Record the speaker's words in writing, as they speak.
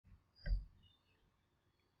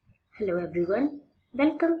Hello everyone,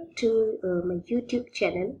 welcome to my YouTube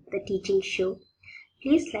channel, The Teaching Show.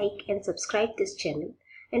 Please like and subscribe this channel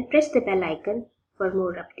and press the bell icon for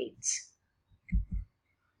more updates.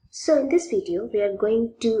 So in this video, we are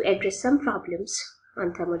going to address some problems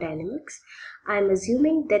on thermodynamics. I am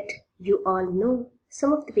assuming that you all know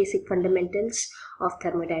some of the basic fundamentals of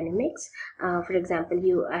thermodynamics. For example,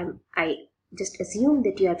 I just assume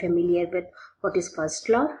that you are familiar with what is first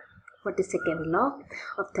law, what is second law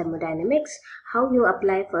of thermodynamics, how you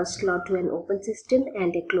apply first law to an open system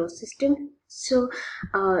and a closed system. So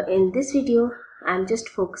in this video, I'm just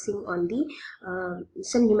focusing on the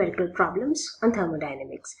some numerical problems on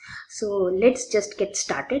thermodynamics. So let's just get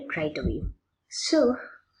started right away. So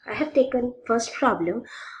I have taken first problem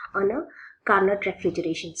on a Carnot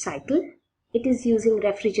refrigeration cycle. It is using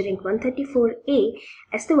refrigerant 134A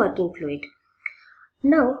as the working fluid.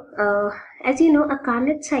 Now, as you know, a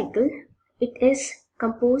Carnot cycle, it is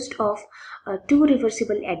composed of two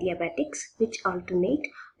reversible adiabatics which alternate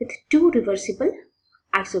with two reversible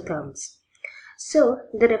isotherms. So,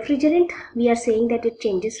 the refrigerant, we are saying that it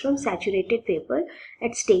changes from saturated vapor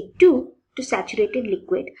at state 2 to saturated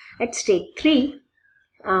liquid at state 3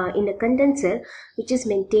 in a condenser which is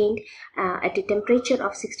maintained at a temperature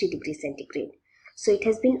of 60 degrees centigrade. So it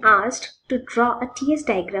has been asked to draw a TS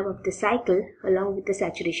diagram of the cycle along with the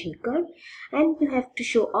saturation curve, and you have to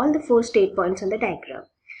show all the 4 state points on the diagram.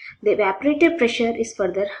 The evaporator pressure is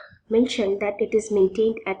further mentioned that it is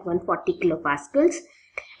maintained at 140 kilopascals,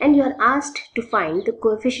 and you are asked to find the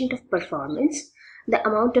coefficient of performance, the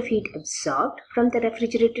amount of heat absorbed from the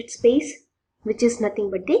refrigerated space, which is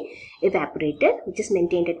nothing but the evaporator, which is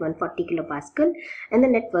maintained at 140 kilopascal, and the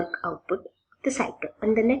network output of the cycle,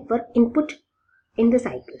 and the network input in the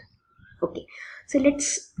cycle. Okay, so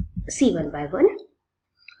let's see one by one.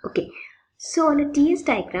 Okay, so on a TS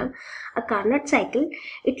diagram, a Carnot cycle,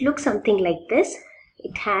 it looks something like this.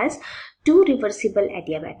 It has two reversible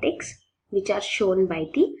adiabatics which are shown by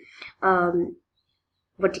the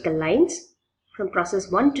vertical lines. From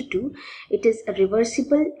process 1 to 2, it is a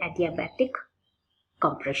reversible adiabatic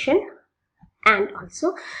compression, and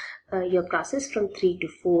also your process from 3 to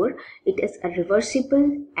 4, it is a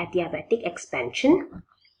reversible adiabatic expansion.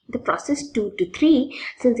 The process 2 to 3,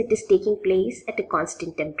 since it is taking place at a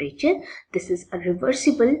constant temperature, this is a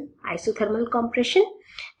reversible isothermal compression,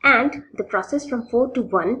 and the process from 4 to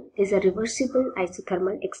 1 is a reversible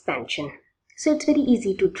isothermal expansion. So it's very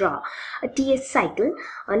easy to draw a TS cycle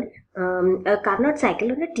on a Carnot cycle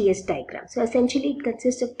on a TS diagram. So essentially it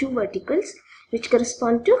consists of two verticals which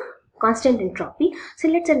correspond to constant entropy. So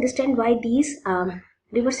let's understand why these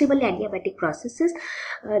reversible adiabatic processes,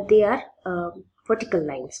 they are vertical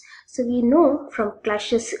lines. So we know from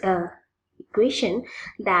Clausius equation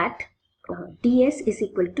that ds is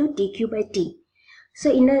equal to dq by t.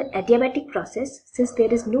 So in an adiabatic process, since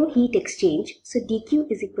there is no heat exchange, so dq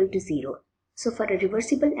is equal to 0. So for a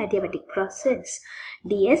reversible adiabatic process,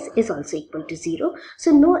 ds is also equal to 0. So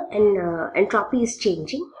no entropy is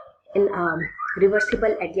changing in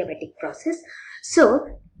reversible adiabatic process.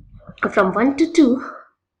 So from 1 to 2,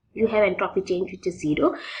 you have entropy change which is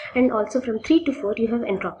 0, and also from 3 to 4 you have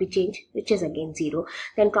entropy change which is again 0.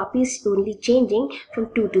 The entropy is only changing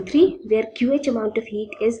from 2 to 3 where QH amount of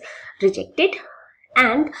heat is rejected,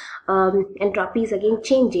 and entropy is again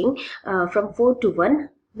changing from 4 to 1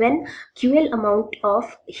 when QL amount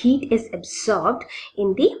of heat is absorbed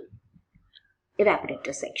in the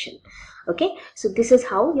evaporator section. Okay, so this is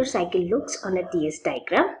how your cycle looks on a TS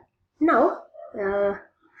diagram. Now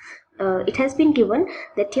it has been given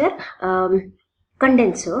that your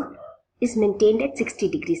condenser is maintained at 60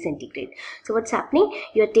 degrees centigrade. So what's happening?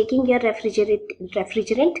 You are taking your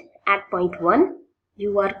refrigerant at point 1.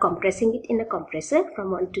 You are compressing it in a compressor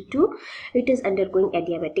from 1 to 2. It is undergoing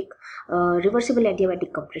adiabatic, reversible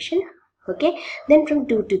adiabatic compression. Okay, then from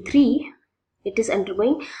 2 to 3, it is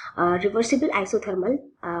undergoing reversible isothermal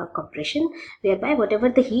compression, whereby whatever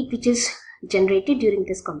the heat which is generated during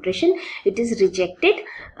this compression, it is rejected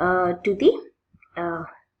to the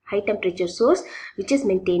high temperature source which is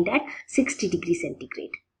maintained at 60 degrees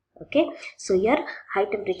centigrade. Okay, so your high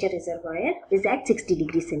temperature reservoir is at 60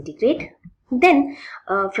 degrees centigrade. Then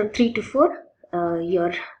from 3 to 4,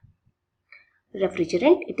 your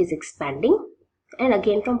refrigerant, it is expanding, and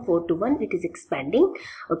again from 4 to 1 it is expanding.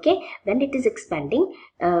 Okay, when it is expanding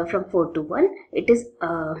from 4 to 1, it is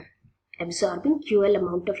absorbing QL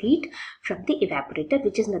amount of heat from the evaporator,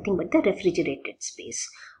 which is nothing but the refrigerated space.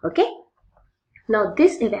 Okay, now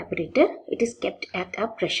this evaporator, it is kept at a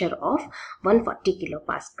pressure of 140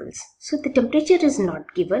 kilopascals. So the temperature is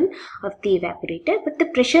not given of the evaporator, but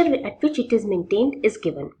the pressure at which it is maintained is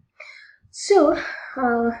given. So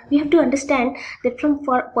we have to understand that from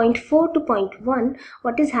point 4 to point 1,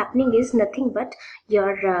 what is happening is nothing but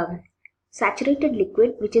your saturated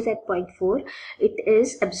liquid, which is at point 4, it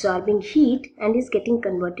is absorbing heat and is getting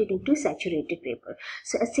converted into saturated vapor.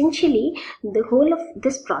 So essentially the whole of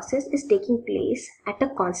this process is taking place at a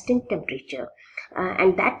constant temperature,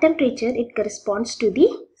 and that temperature, it corresponds to the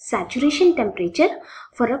saturation temperature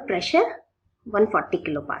for a pressure 140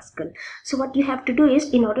 kilopascal. So what you have to do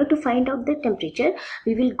is, in order to find out the temperature,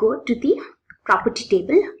 we will go to the property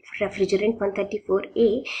table refrigerant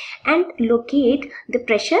 134A and locate the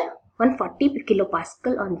pressure 140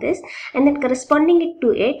 kilopascal on this, and then corresponding it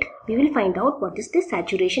to it, we will find out what is the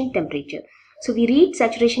saturation temperature. So we read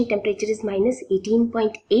saturation temperature is minus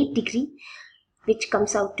 18.8 degree, which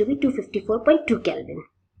comes out to be 254.2 Kelvin.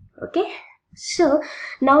 Okay. So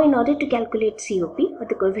now in order to calculate COP, or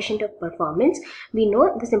the coefficient of performance, we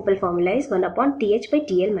know the simple formula is 1 upon TH by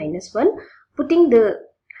TL minus 1, putting the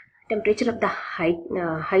temperature of the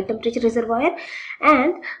high temperature reservoir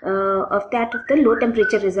and of that of the low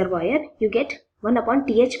temperature reservoir, you get 1 upon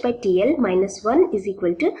TH by TL minus 1 is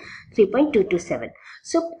equal to 3.227.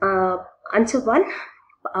 So answer 1,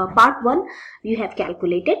 part 1, you have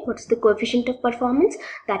calculated what is the coefficient of performance,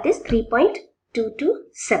 that is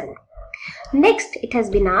 3.227. Next, it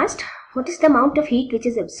has been asked, what is the amount of heat which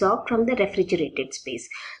is absorbed from the refrigerated space?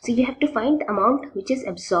 So you have to find the amount which is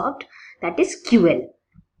absorbed, that is QL.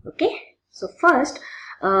 Okay. So first,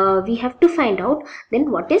 we have to find out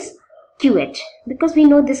then what is QH, because we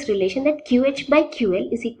know this relation that QH by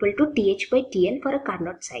QL is equal to TH by TL for a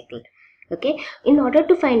Carnot cycle. Okay. In order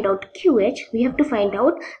to find out QH, we have to find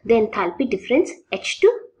out the enthalpy difference H2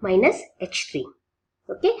 minus H3.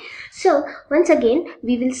 Okay, so once again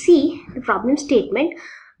we will see the problem statement.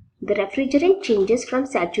 The refrigerant changes from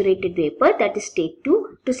saturated vapor, that is state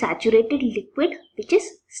 2, to saturated liquid, which is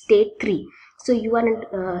state 3. So you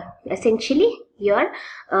are essentially your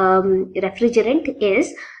refrigerant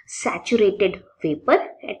is saturated vapor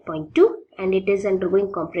at point 2, and it is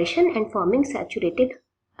undergoing compression and forming saturated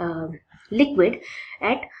liquid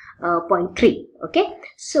at point 3. Okay,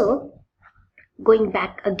 so going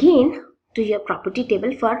back again to your property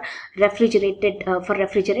table for refrigerant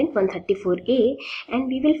 134A, and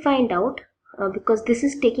we will find out because this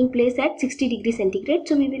is taking place at 60 degrees centigrade,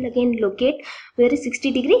 so we will again locate where is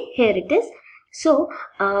 60 degree, here it is. So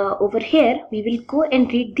over here we will go and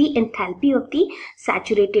read the enthalpy of the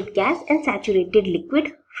saturated gas and saturated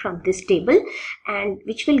liquid from this table, and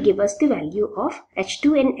which will give us the value of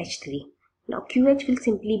H2 and H3. Now QH will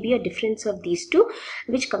simply be a difference of these two,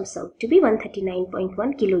 which comes out to be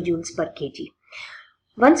 139.1 kilojoules per kg.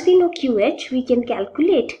 Once we know QH, we can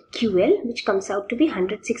calculate QL, which comes out to be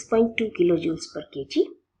 106.2 kilojoules per kg.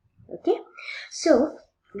 Okay, so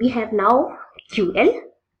we have now QL,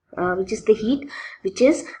 which is the heat which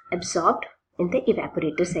is absorbed in the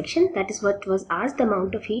evaporator section. That is what was asked, the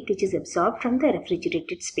amount of heat which is absorbed from the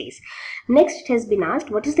refrigerated space. Next, it has been asked,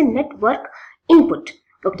 what is the net work input?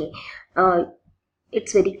 Okay,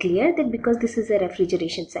 it's very clear that because this is a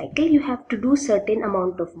refrigeration cycle, you have to do certain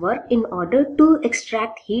amount of work in order to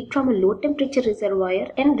extract heat from a low temperature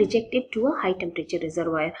reservoir and reject it to a high temperature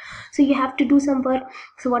reservoir. So you have to do some work.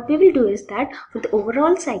 So what we will do is that for the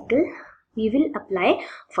overall cycle, we will apply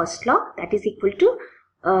first law, that is equal to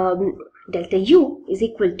delta U is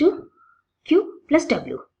equal to Q plus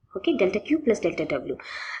W. Okay, delta Q plus delta W.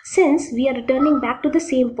 Since we are returning back to the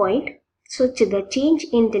same point, so the change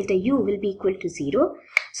in delta U will be equal to 0.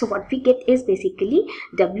 So what we get is basically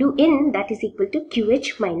W in, that is equal to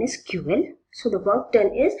QH minus QL. So the work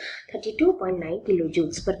done is 32.9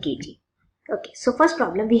 kilojoules per kg. Okay, so first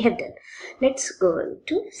problem we have done. Let's go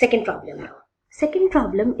to second problem now. Second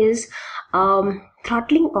problem is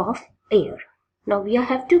throttling of air. Now we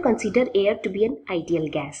have to consider air to be an ideal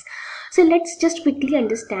gas. So let's just quickly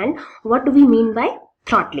understand what do we mean by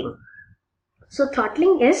throttling. So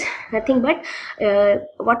throttling is nothing but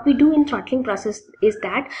what we do in throttling process is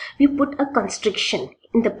that we put a constriction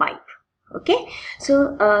in the pipe. Okay,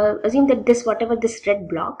 so assume that this, whatever this red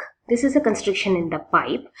block, this is a constriction in the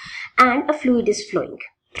pipe and a fluid is flowing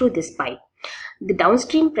through this pipe. The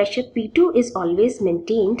downstream pressure P2 is always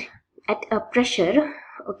maintained at a pressure,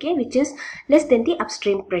 okay, which is less than the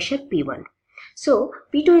upstream pressure P1. So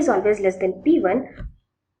P2 is always less than P1.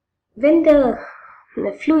 When the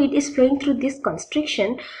fluid is flowing through this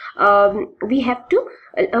constriction, we have to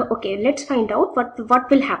okay, let's find out what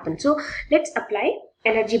will happen. So let's apply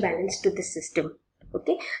energy balance to this system.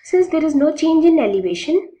 Okay, since there is no change in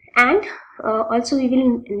elevation and also we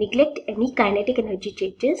will neglect any kinetic energy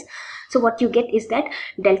changes, so what you get is that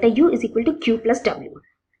delta U is equal to Q plus W.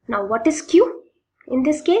 Now what is Q in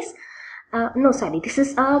this case? No, sorry, this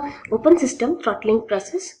is a open system throttling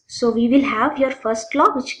process. So we will have your first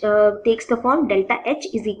law, which takes the form delta H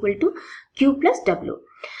is equal to Q plus W.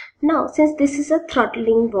 Now, since this is a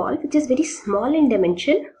throttling valve which is very small in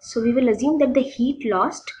dimension, so we will assume that the heat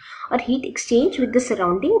lost or heat exchange with the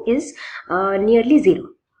surrounding is nearly zero.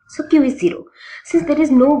 So Q is zero. Since there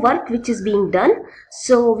is no work which is being done,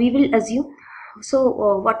 so we will assume.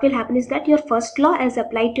 So what will happen is that your first law, as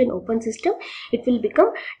applied to an open system, it will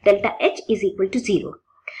become delta H is equal to 0.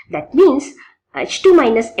 That means H2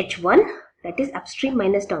 minus H1, that is upstream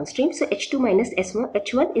minus downstream. So H2 minus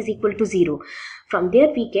H1 is equal to 0. From there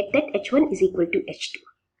we get that H1 is equal to H2.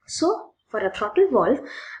 So for a throttle valve,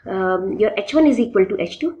 your H1 is equal to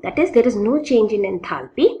H2, that is there is no change in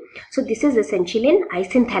enthalpy. So this is essentially an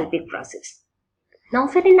isenthalpic process. Now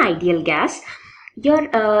for an ideal gas, your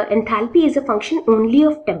enthalpy is a function only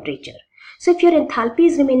of temperature. So if your enthalpy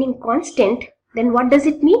is remaining constant, then what does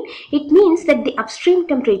it mean? It means that the upstream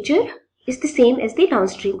temperature is the same as the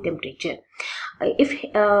downstream temperature. If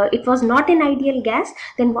it was not an ideal gas,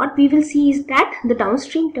 then what we will see is that the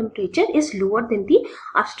downstream temperature is lower than the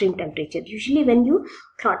upstream temperature. Usually when you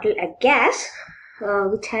throttle a gas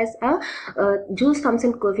which has a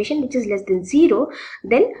Joule-Thomson coefficient which is less than 0,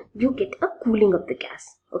 then you get a cooling of the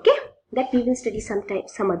gas. Okay, that we will study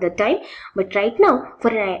some other time. But right now, for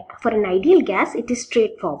an ideal gas, it is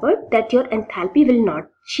straightforward that your enthalpy will not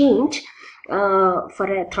change for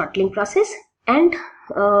a throttling process, and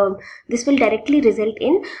this will directly result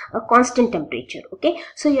in a constant temperature. Okay,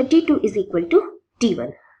 so your T2 is equal to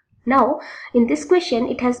T1. Now, in this question,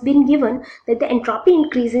 it has been given that the entropy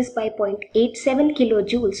increases by 0.87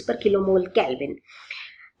 kilojoules per kilomole Kelvin.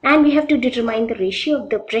 And we have to determine the ratio of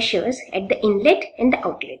the pressures at the inlet and the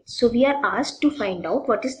outlet. So we are asked to find out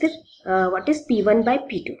what is P1 by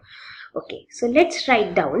P2. Okay, so let's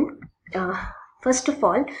write down first of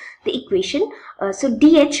all the equation. So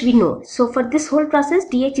dH we know. So for this whole process,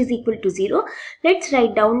 dH is equal to 0. Let's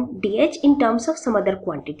write down dH in terms of some other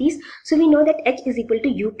quantities. So we know that H is equal to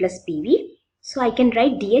U plus PV. So I can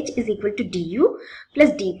write dH is equal to du plus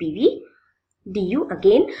dPV. Du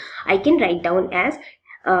again I can write down as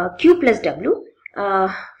Q plus W.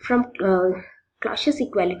 From Clausius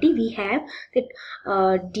equality we have that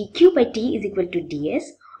dQ by T is equal to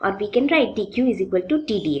ds, or we can write dQ is equal to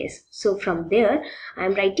TdS. So from there I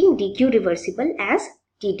am writing dQ reversible as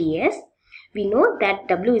TdS. We know that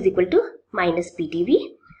W is equal to minus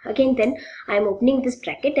PdV. Again then I am opening this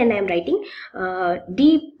bracket and I am writing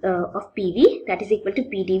d of PV, that is equal to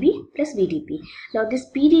PdV plus VdP. Now this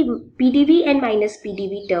PdV and minus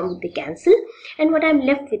PdV term they cancel, and what I am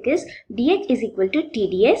left with is dH is equal to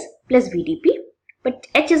TdS plus VdP, but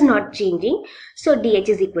H is not changing, so dH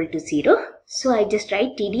is equal to 0. So I just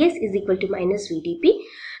write TdS is equal to minus VdP.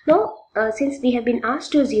 Now since we have been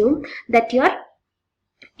asked to assume that your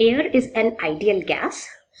air is an ideal gas,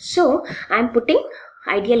 so I am putting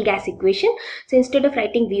ideal gas equation. So instead of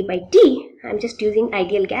writing V by T, I am just using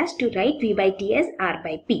ideal gas to write V by T as R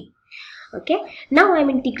by P. Okay, now I am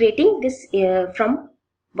integrating this from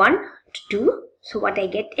 1 to 2. So what I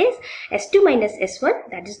get is S2 minus S1,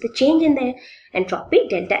 that is the change in the entropy,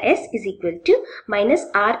 delta S is equal to minus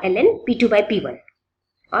R ln P2 by P1.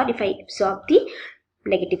 Or if I absorb the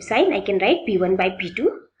negative sign, I can write P1 by P2.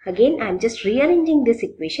 Again, I am just rearranging this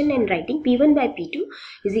equation and writing P1 by P2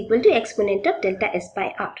 is equal to exponent of delta S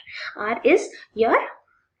by R. R is your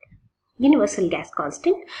universal gas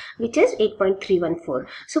constant, which is 8.314.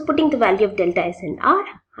 So putting the value of delta S and R,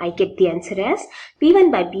 I get the answer as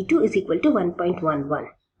P1 by P2 is equal to 1.11.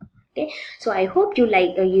 Okay, so I hope you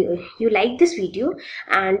like this video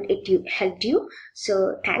and it helped you.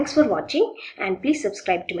 So thanks for watching, and please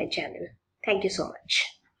subscribe to my channel. Thank you so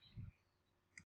much.